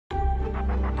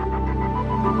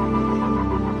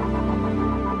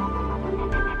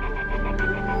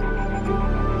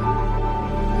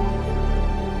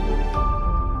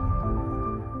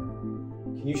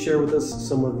share with us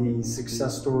some of the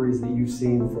success stories that you've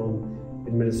seen from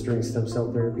administering stem cell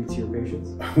therapy to your patients?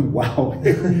 Wow,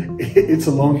 it's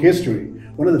a long history.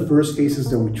 One of the first cases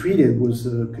that we treated was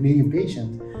a Canadian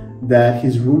patient that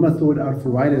his rheumatoid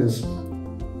arthritis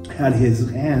had his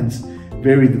hands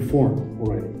very deformed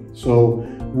already. So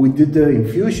we did the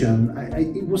infusion.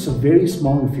 It was a very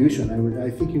small infusion. I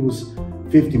think it was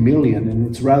 50 million, and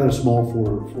it's rather small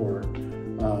for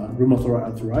rheumatoid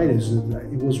arthritis.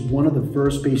 It was one of the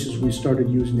first patients we started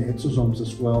using the exosomes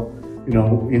as well, you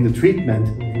know, in the treatment.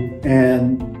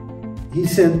 And he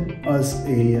sent us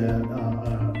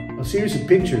a series of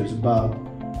pictures about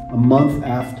a month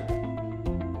after.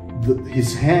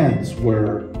 His hands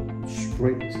were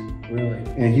straight. Really?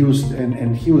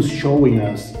 And he was showing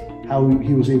us how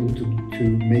he was able to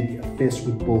make a fist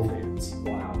with both hands.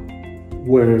 Wow.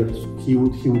 Where he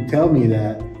would tell me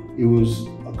that it was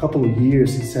a couple of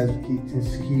years he said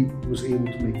he was able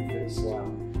to make a fist.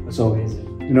 Wow. That's so amazing.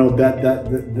 You know,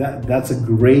 that's a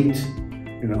great,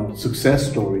 you know, success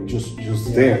story just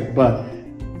there. But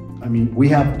I mean, we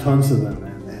have tons of them,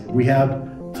 and we have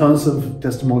tons of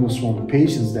testimonials from the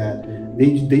patients that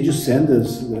they just send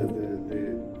us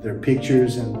their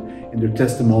pictures and their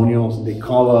testimonials, and they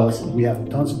call us, and we have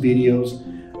tons of videos.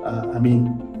 I mean,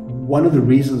 one of the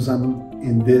reasons I'm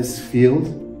in this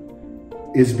field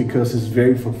is because it's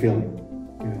very fulfilling.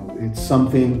 You know, it's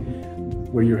something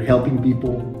where you're helping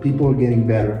people are getting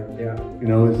better. Yeah. You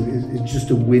know, it's just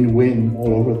a win-win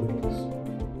all over the place.